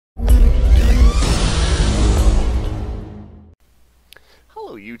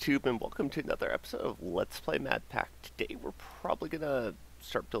YouTube, and welcome to another episode of Let's Play Madpack. Today we're probably gonna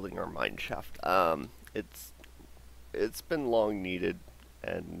start building our mine shaft. It's been long needed,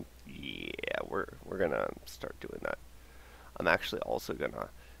 and yeah, we're gonna start doing that. I'm actually also gonna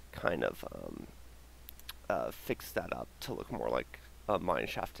kind of fix that up to look more like a mine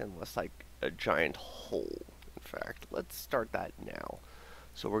shaft and less like a giant hole. In fact, let's start that now.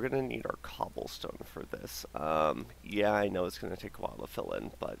 So we're going to need our cobblestone for this. Yeah, I know it's going to take a while to fill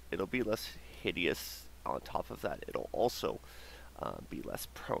in, but it'll be less hideous. On top of that, it'll also be less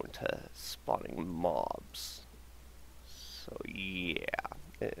prone to spawning mobs. So yeah,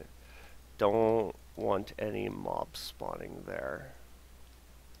 don't want any mobs spawning there.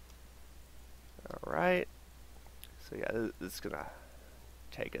 Alright, so yeah, this is going to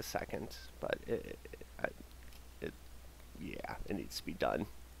take a second, but yeah, it needs to be done.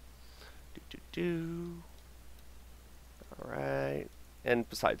 Alright. And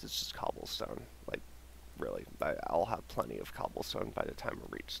besides, it's just cobblestone. Like, really, I'll have plenty of cobblestone by the time I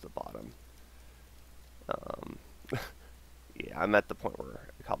reach the bottom. Yeah, I'm at the point where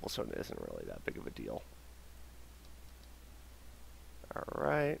cobblestone isn't really that big of a deal.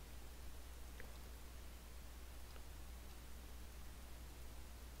 Alright.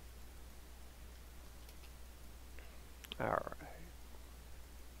 Alright.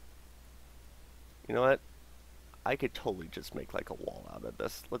 You know what? I could totally just make like a wall out of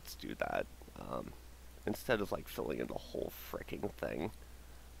this. Let's do that. Instead of like filling in the whole fricking thing.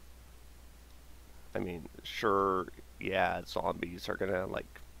 I mean, sure, yeah, zombies are gonna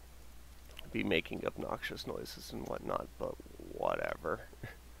like be making obnoxious noises and whatnot, but whatever.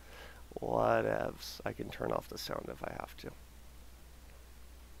 Whatevs. I can turn off the sound if I have to.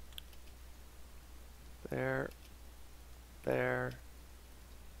 There. There.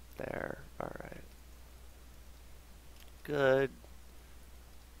 There. Alright. Good.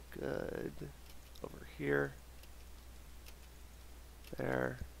 Good. Over here.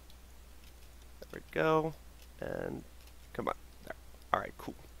 There. There we go. And come on. There. Alright,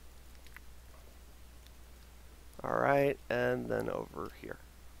 cool. Alright, and then over here.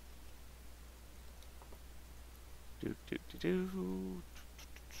 Do.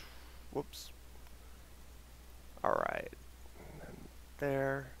 Whoops. Alright. And then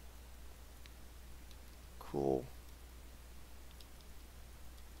there. Cool.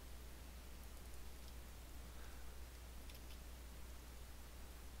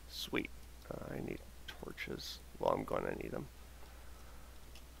 Sweet. I need torches. Well, I'm going to need them.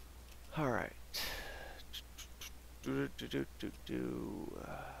 Alright.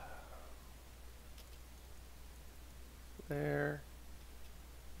 There.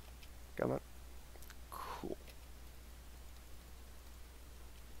 Come on. Cool.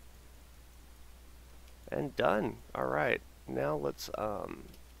 And done. Alright. Now let's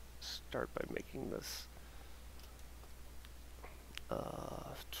start by making this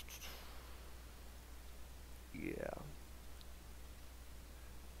yeah.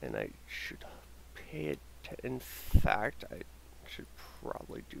 And I should pay it in fact, I should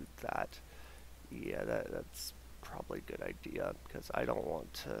probably do that. Yeah, that's probably a good idea, because I don't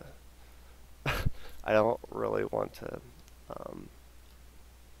want to I don't really want to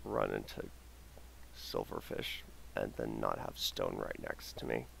run into silverfish and then not have stone right next to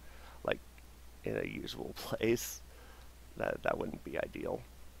me, like in a usual place. That wouldn't be ideal.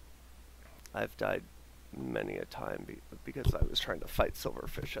 I've died many a time because I was trying to fight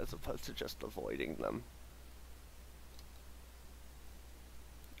silverfish as opposed to just avoiding them.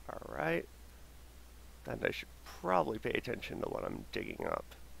 Alright. Then I should probably pay attention to what I'm digging up.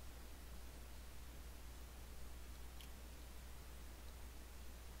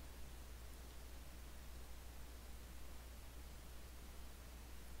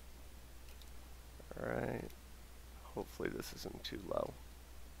 Alright. Hopefully this isn't too low.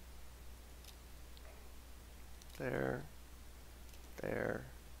 There. There.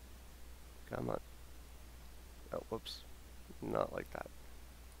 Come on. Oh, whoops. Not like that.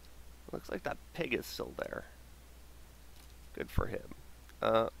 Looks like that pig is still there. Good for him.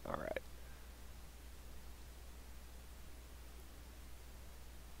 Alright.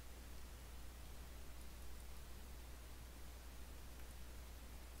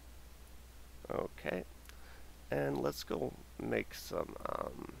 Okay. And let's go make some,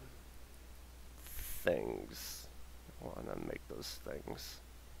 things. I want to make those things.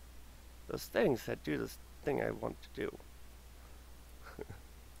 Those things that do this thing I want to do.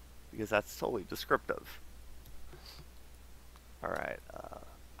 Because that's totally descriptive. Alright,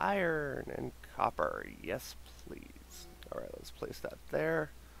 iron and copper. Yes, please. Alright, let's place that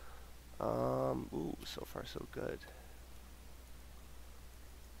there. Ooh, so far so good.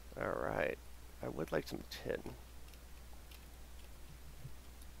 Alright. I would like some tin.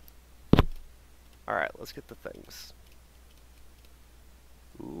 Alright, let's get the things.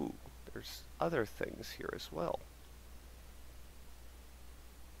 Ooh, there's other things here as well.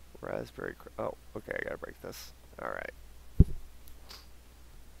 Raspberry. Oh, okay, I gotta break this. Alright.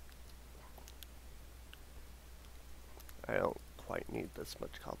 I don't quite need this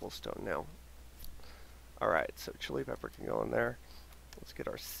much cobblestone now. Alright, so chili pepper can go in there. Let's get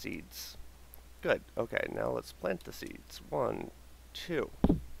our seeds. Good. Okay, now let's plant the seeds. 1, 2.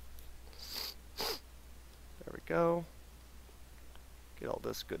 There we go. Get all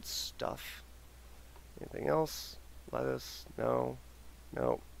this good stuff. Anything else? Lettuce? No.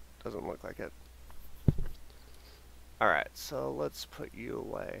 No. Doesn't look like it. Alright, so let's put you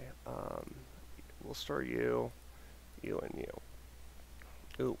away. We'll store you, you, and you.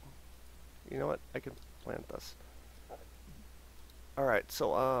 Ooh. You know what? I can plant this. Alright,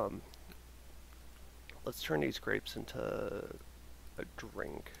 so, let's turn these grapes into a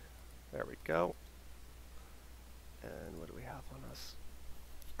drink. There we go. And what do we have on us?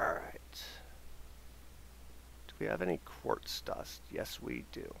 Alright. Do we have any quartz dust? Yes, we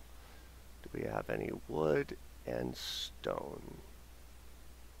do. Do we have any wood and stone?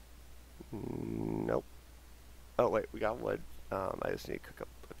 Nope. Oh, wait, we got wood. I just need to cook up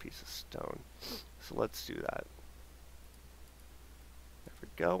a piece of stone. So let's do that. There we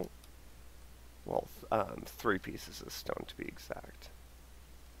go. Well, 3 pieces of stone to be exact.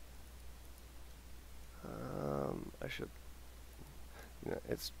 I should... You know,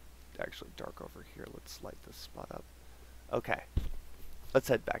 it's actually dark over here. Let's light this spot up. Okay. Let's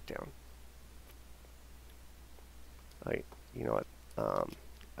head back down. You know what?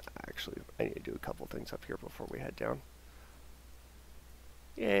 Actually, I need to do a couple things up here before we head down.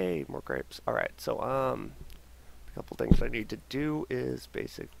 Yay, more grapes. Alright, so, a couple things I need to do is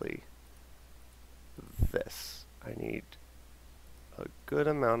basically this. I need a good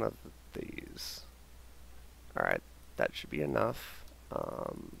amount of these. Alright, that should be enough.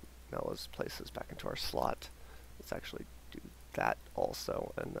 Now let's place this back into our slot. Let's actually do that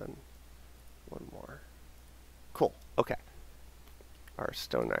also, and then one more. Cool, okay. Our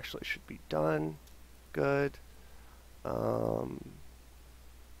stone actually should be done. Good. What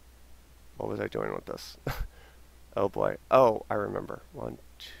was I doing with this? Oh boy. Oh, I remember. 1,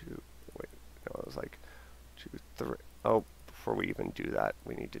 2, wait, no, it was like 2, 3. Oh, before we even do that,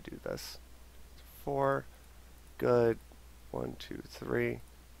 we need to do this. 4. Good. 1, 2, 3.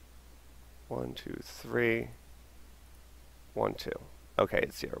 1, 2, 3. 1, 2. Okay,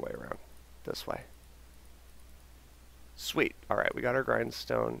 it's the other way around. This way. Sweet. Alright, we got our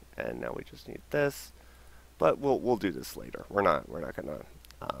grindstone, and now we just need this. But we'll do this later. We're not gonna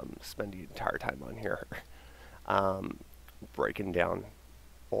spend the entire time on here breaking down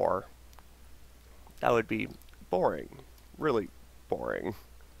ore. That would be boring. Really boring.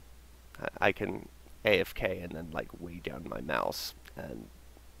 I can AFK and then like weigh down my mouse and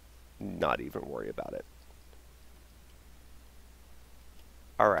not even worry about it.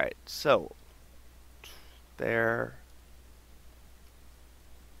 Alright, so there.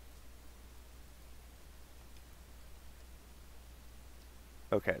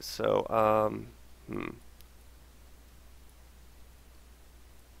 Okay, so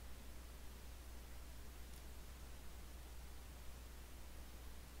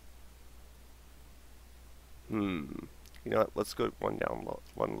you know what? Let's go one down,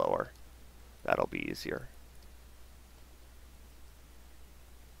 one lower. That'll be easier.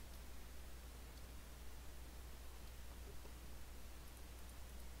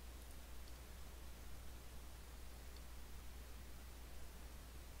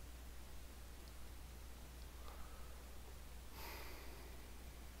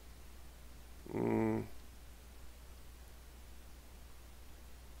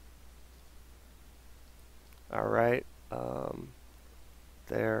 All right.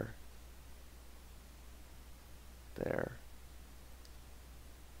 There. There.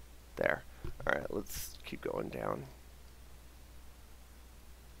 There. All right, let's keep going down.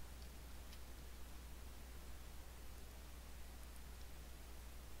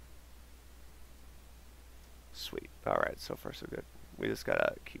 Sweet. All right, so far so good. We just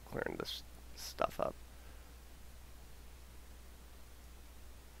gotta keep clearing this stuff up.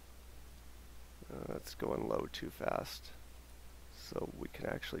 That's going low too fast. So we can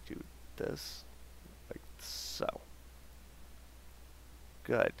actually do this like so.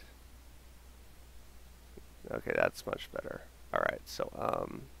 Good. Okay, that's much better. Alright, so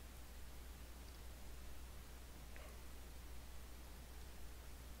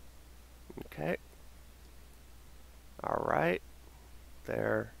okay. Alright.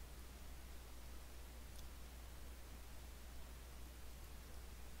 There.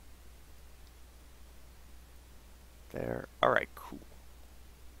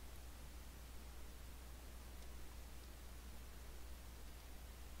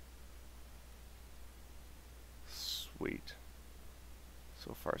 Sweet.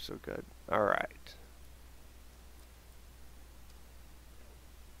 So far, so good. Alright.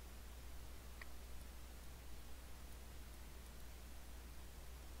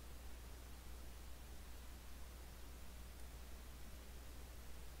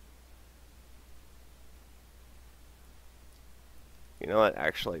 You know what?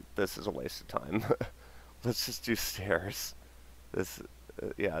 Actually, this is a waste of time. Let's just do stairs. This,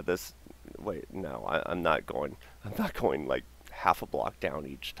 yeah, this. Wait, no, I'm not going. I'm not going like half a block down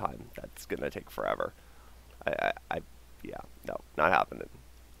each time. That's gonna take forever. Yeah, no, not happening.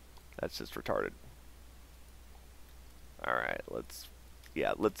 That's just retarded. All right, let's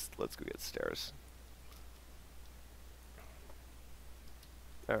go get stairs.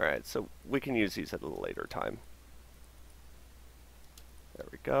 All right, so we can use these at a later time. There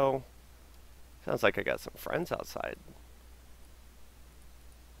we go. Sounds like I got some friends outside.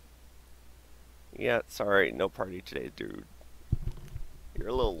 Yeah, sorry, no party today, dude. You're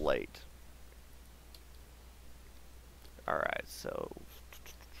a little late. Alright, so...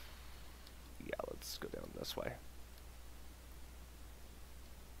 yeah, let's go down this way.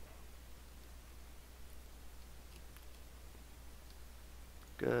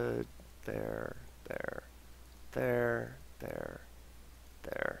 Good. There, there, there, there,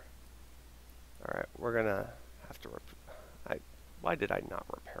 there. Alright, we're gonna have to... why did I not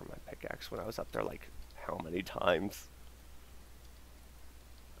repair my pickaxe when I was up there, like, how many times?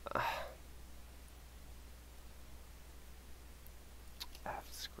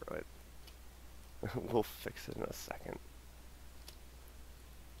 Screw it. We'll fix it in a second.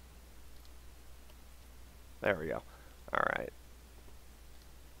 There we go. Alright.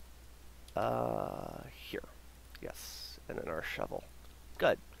 Here. Yes. And then our shovel.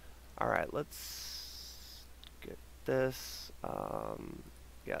 Good. Alright, let's get this.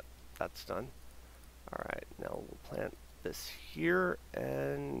 Yeah, that's done. Alright, now we'll plant this here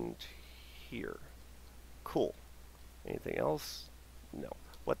and here. Cool. Anything else? No.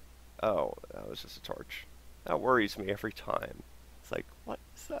 What? Oh, that was just a torch. That worries me every time. It's like, what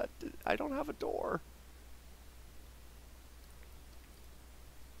is that? I don't have a door.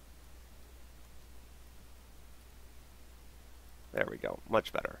 There we go.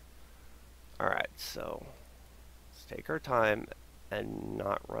 Much better. Alright, so let's take our time and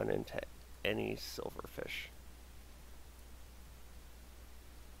not run into any silverfish.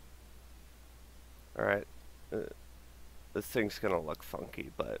 Alright. This thing's gonna look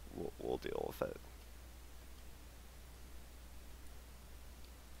funky, but we'll deal with it.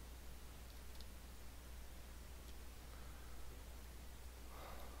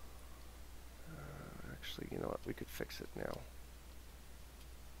 Actually, you know what? We could fix it now.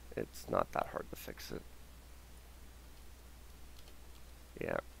 It's not that hard to fix it.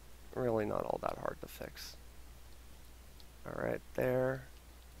 Yeah, really not all that hard to fix. Alright, there,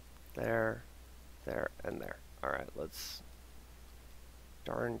 there, there, and there. Alright, let's...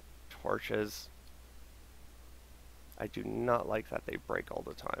 darn torches. I do not like that they break all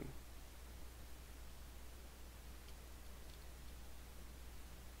the time.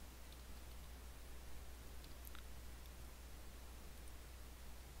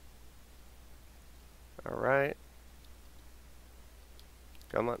 Alright.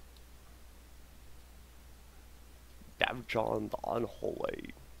 Come on. Davjon the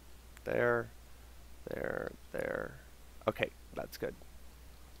Unholy. There. There. There. Okay, that's good.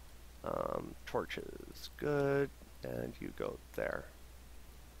 Torches. Good. And you go there.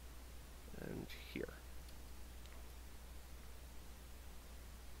 And here.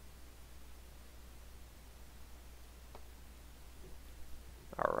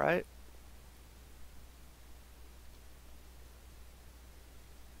 Alright.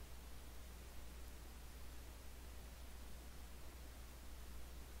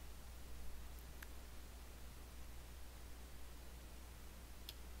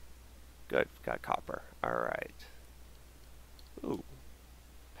 Good, got copper. Alright. Ooh.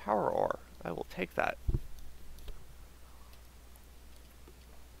 Power ore. I will take that.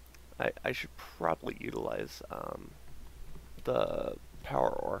 I should probably utilize the power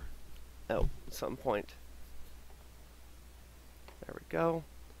ore at some point. There we go.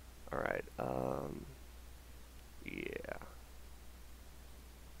 Alright, yeah.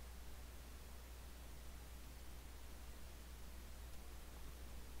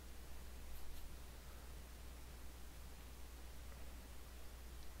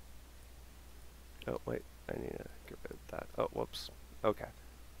 Oh, wait, I need to get rid of that. Oh, whoops. Okay.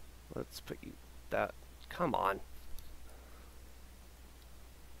 Let's put you that. Come on.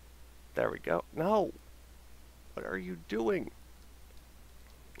 There we go. No! What are you doing?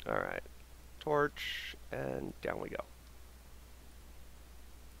 Alright. Torch, and down we go.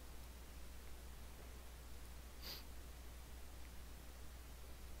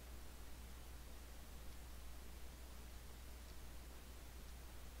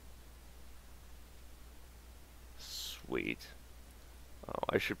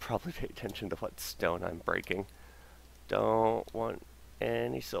 I should probably pay attention to what stone I'm breaking. Don't want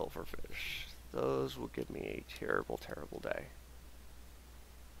any silverfish. Those will give me a terrible, terrible day.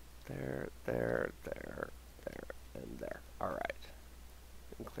 There, there, there, there, and there. Alright.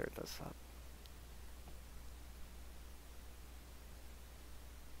 And clear this up.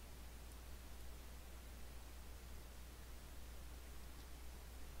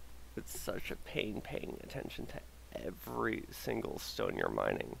 It's such a pain paying attention to every single stone you're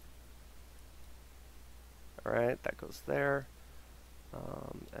mining. Alright, that goes there.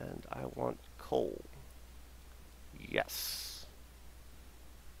 And I want coal. Yes.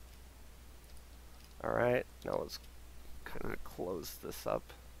 Alright, now let's kind of close this up.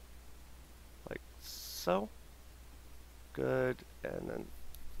 Like so. Good, and then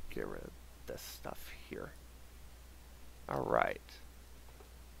get rid of this stuff here. Alright.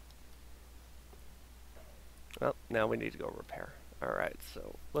 Well, now we need to go repair. Alright,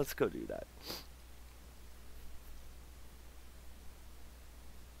 so let's go do that.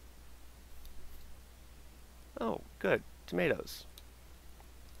 Oh, good. Tomatoes.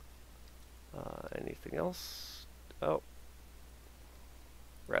 Anything else? Oh.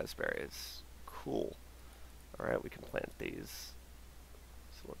 Raspberries. Cool. Alright, we can plant these.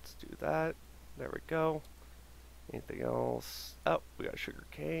 So let's do that. There we go. Anything else? Oh, we got sugar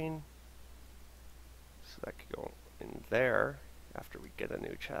cane. So that could go in there after we get a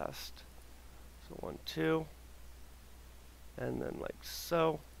new chest. So 1, 2. And then like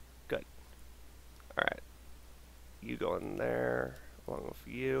so. Good. Alright. You go in there along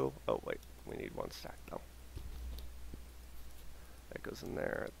with you. Oh wait, we need 1 stack though. That goes in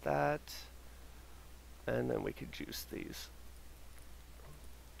there at that. And then we could juice these.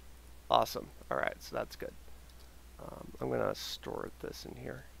 Awesome. Alright, so that's good. I'm going to store this in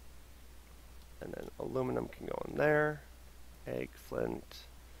here. And then aluminum can go in there. Egg, flint.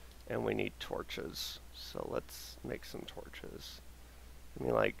 And we need torches. So let's make some torches. I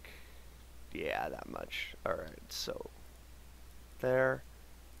mean, like, yeah, that much. Alright, so there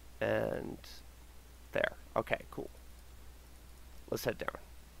and there. Okay, cool. Let's head down.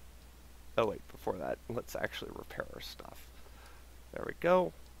 Oh wait, before that, let's actually repair our stuff. There we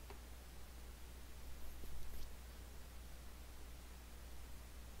go.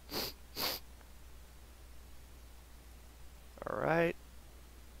 Alright.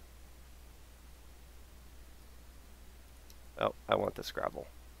 Oh, I want this gravel.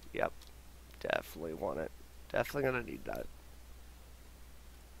 Yep. Definitely want it. Definitely gonna need that.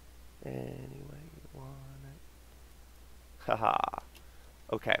 Anyway, you want it. Haha.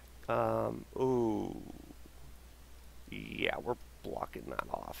 Okay. Ooh. Yeah, we're blocking that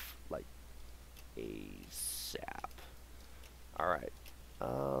off. Like, ASAP. Alright.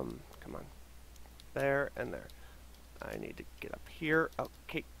 Come on. There and there. I need to get up here.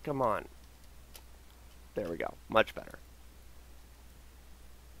 Okay, come on. There we go. Much better.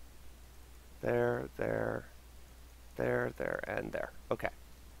 There, there, there, there, and there. Okay.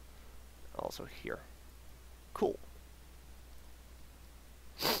 Also here. Cool.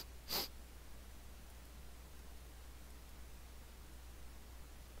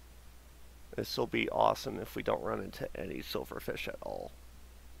 This will be awesome if we don't run into any silverfish at all.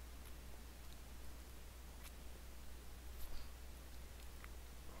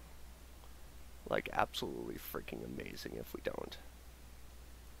 Like, absolutely freaking amazing if we don't.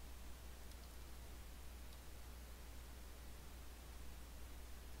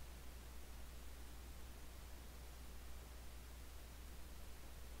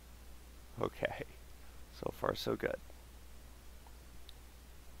 Okay. So far, so good.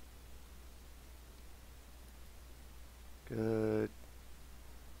 Good.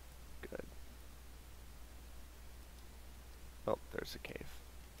 Good. Oh, there's a cave.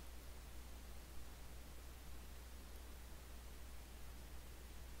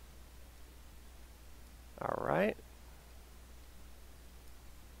 Alright.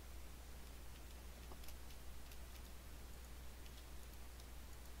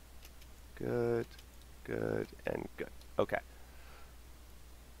 Good, good, and good. Okay.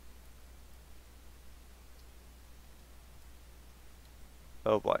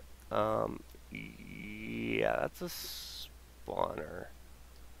 Oh boy. Yeah, that's a spawner.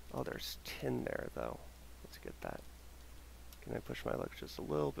 Oh, there's tin there, though. Let's get that. Can I push my luck just a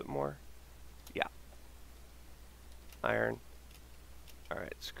little bit more? Yeah. Iron.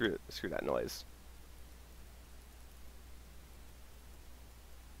 Alright, screw that noise.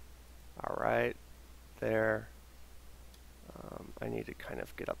 Alright, there. I need to kind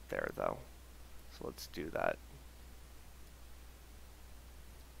of get up there, though. So let's do that.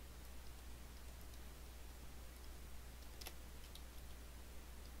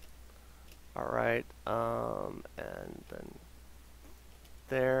 Alright, and then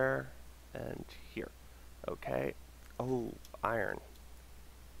there, and here. Okay. Oh, iron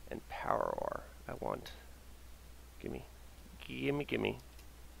and power ore. I want. Gimme. Gimme, gimme.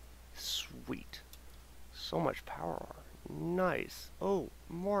 Sweet. So much power ore. Nice. Oh,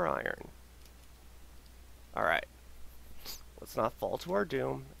 more iron. Alright. Let's not fall to our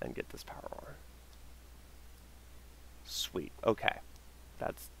doom and get this power ore. Sweet. Okay.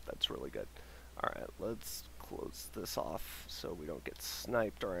 That's really good. Alright, let's close this off so we don't get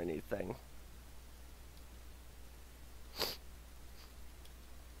sniped or anything.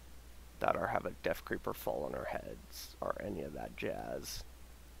 That or have a death creeper fall on our heads or any of that jazz.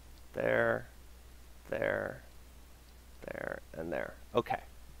 There, there, there, and there. Okay.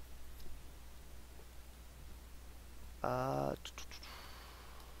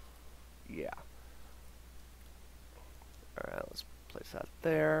 Yeah. Alright, let's place that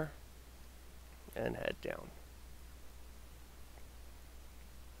there and head down.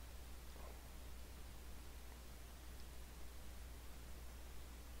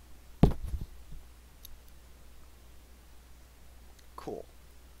 Cool.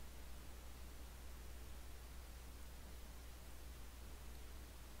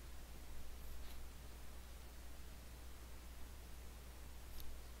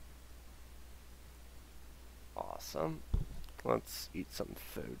 Awesome. Let's eat some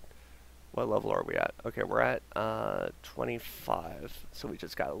food. What level are we at? Okay, we're at 25, so we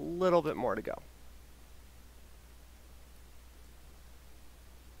just got a little bit more to go.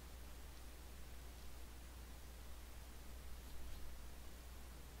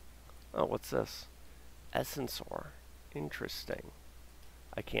 Oh, what's this? Essence ore. Interesting.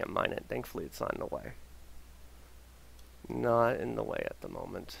 I can't mine it. Thankfully, it's not in the way. Not in the way at the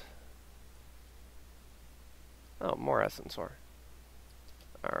moment. Oh, more essence ore.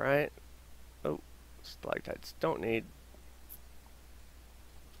 Alright. Oh, stalactites. Don't need.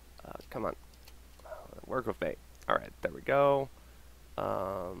 Come on. Work with me. Alright, there we go.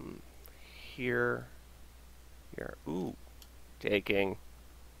 Here. Here. Ooh. Taking.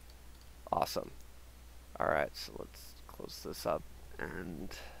 Awesome. Alright, so let's close this up and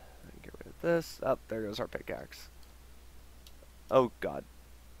get rid of this. Oh, there goes our pickaxe. Oh, God.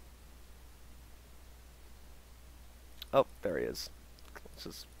 Oh, there he is. Let's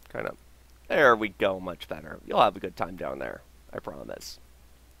just kind of... There we go, much better. You'll have a good time down there, I promise.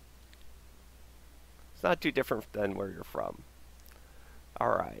 It's not too different than where you're from.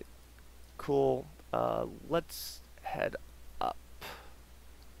 Alright. Cool. Let's head up.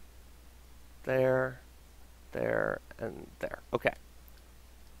 There, there, and there. Okay.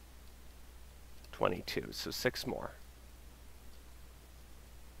 22, so 6 more.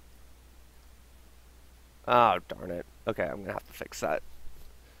 Oh, darn it. Okay, I'm gonna have to fix that.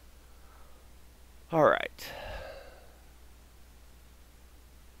 Alright.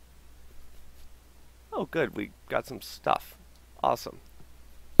 Oh, good. We got some stuff. Awesome.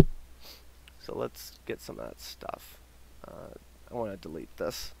 So let's get some of that stuff. I want to delete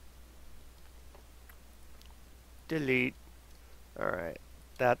this. Delete. Alright.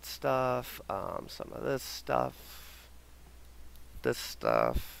 That stuff. Some of this stuff. This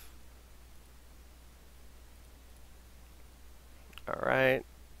stuff. Alright.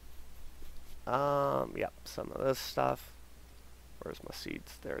 Yep, some of this stuff. Where's my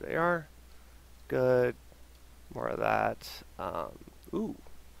seeds? There they are. Good. More of that. Ooh.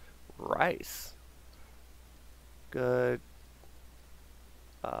 Rice. Good.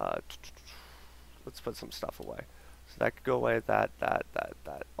 Let's put some stuff away. So that could go away. That,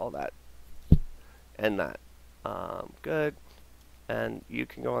 all that. And that. Good. And you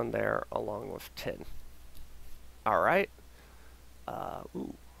can go in there along with tin. Alright.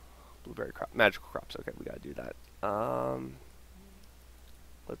 Ooh. Blueberry crop. Magical crops. Okay, we gotta do that.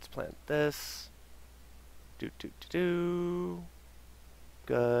 Let's plant this. Do.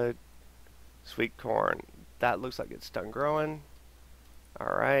 Good. Sweet corn. That looks like it's done growing.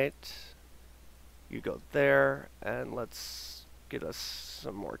 Alright. You go there, and let's get us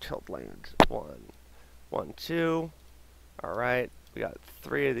some more tilled land. 1, 2. Alright. We got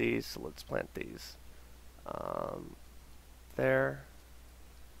 3 of these, so let's plant these. There.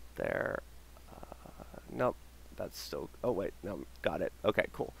 Nope. That's still... Oh, wait. No, got it. Okay,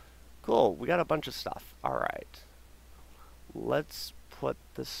 cool. Cool. We got a bunch of stuff. Alright. Let's put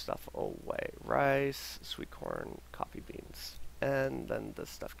this stuff away. Rice, sweet corn, coffee beans. And then this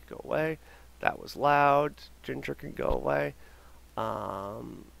stuff can go away. That was loud. Ginger can go away.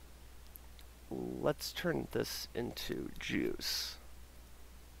 Let's turn this into juice.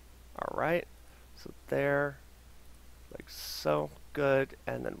 Alright. So there. Like so. Good.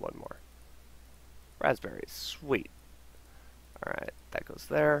 And then one more. Raspberries, sweet. Alright, that goes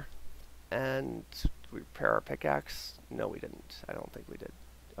there. And we repair our pickaxe? No, we didn't. I don't think we did.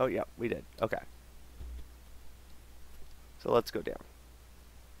 Oh, yeah, we did. Okay. So let's go down.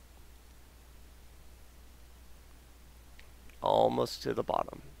 Almost to the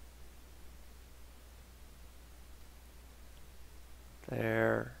bottom.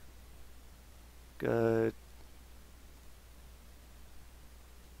 There. Good.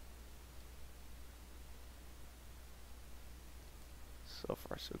 So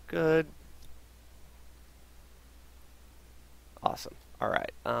far, so good. Awesome.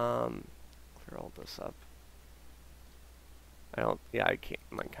 Alright, clear all this up. I can't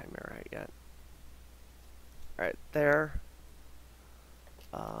mine Chimera yet. Alright, there.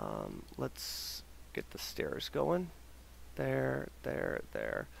 Let's get the stairs going. There, there,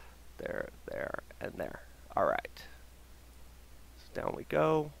 there, there, there, and there. Alright. So down we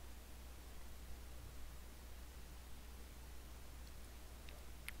go.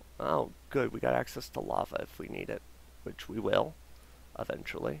 Oh, good. We got access to lava if we need it, which we will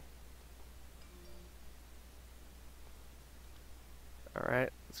eventually.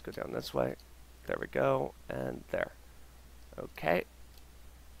 Alright, let's go down this way. There we go, and there. Okay.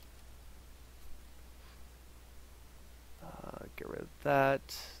 Get rid of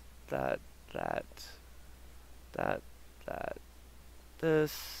that, that,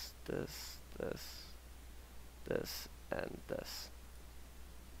 this, and this.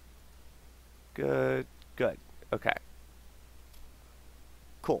 Good, good. Okay.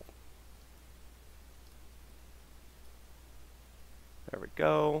 Cool. There we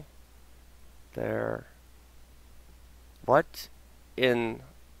go. There. What in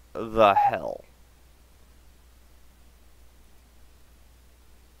the hell?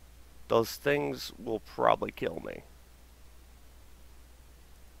 Those things will probably kill me.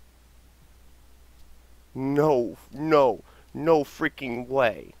 No, no, no freaking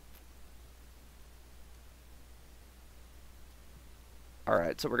way.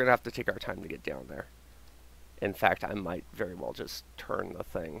 Alright, so we're going to have to take our time to get down there. In fact, I might very well just turn the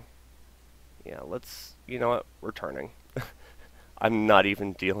thing. Yeah, let's... You know what? We're turning. I'm not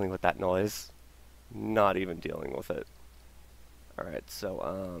even dealing with that noise. Not even dealing with it. Alright,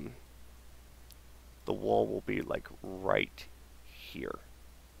 so, the wall will be, like, right here.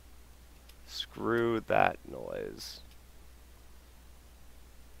 Screw that noise.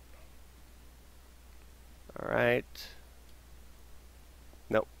 Alright.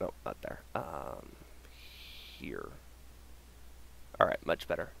 Nope, nope, not there. Here. Alright, much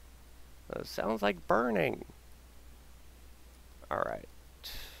better. Sounds like burning. Alright.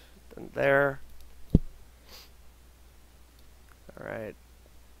 Then there. Alright.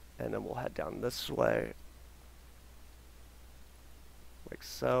 And then we'll head down this way. Like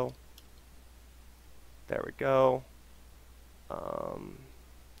so. There we go.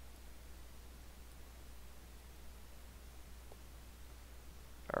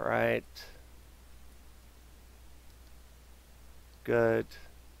 Alright. Good.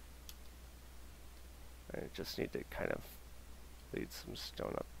 I just need to kind of lead some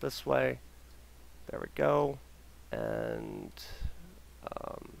stone up this way. There we go. And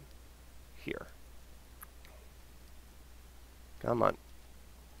here. Come on.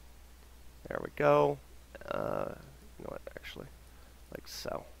 There we go. You know what, actually. Like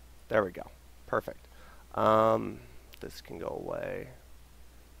so. There we go. Perfect. This can go away.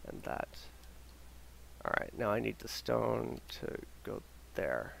 And that. Alright, now I need the stone to go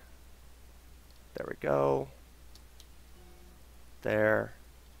there. There we go. There.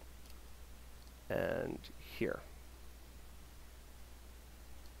 And here.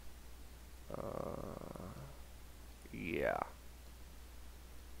 Yeah.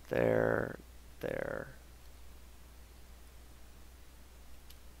 There. There.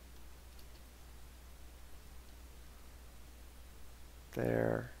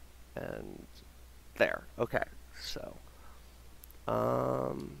 There. And there. Okay. So.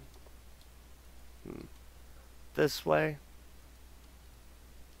 This way.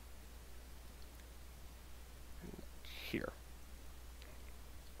 Here.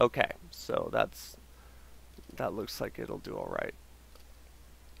 Okay, so that looks like it'll do all right.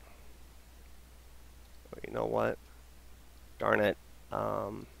 But you know what? Darn it.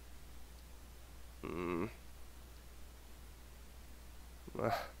 I'll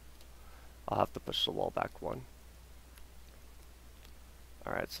have to push the wall back one.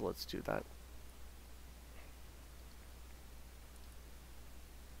 Alright, so let's do that.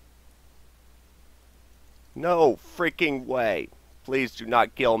 No freaking way. Please do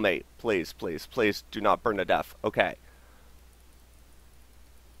not kill me. Please, please, please do not burn to death. Okay.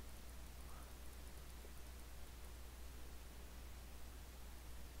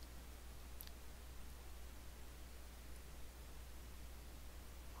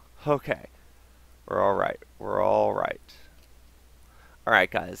 Okay, we're all right. We're all right. All right,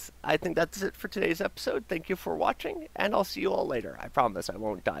 guys. I think that's it for today's episode. Thank you for watching, and I'll see you all later. I promise I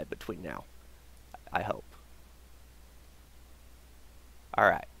won't die between now. I hope. All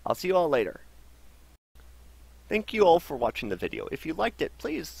right. I'll see you all later. Thank you all for watching the video. If you liked it,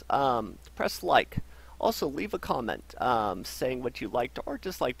 please press like. Also, leave a comment saying what you liked or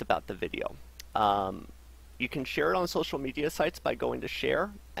disliked about the video. You can share it on social media sites by going to share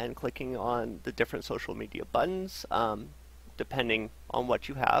and clicking on the different social media buttons, depending on what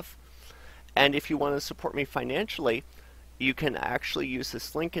you have. And if you want to support me financially, you can actually use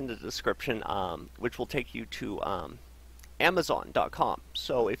this link in the description, which will take you to Amazon.com.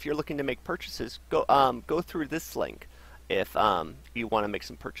 So if you're looking to make purchases, go through this link if you want to make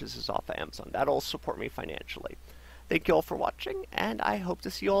some purchases off of Amazon. That'll support me financially. Thank you all for watching, and I hope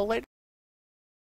to see you all later.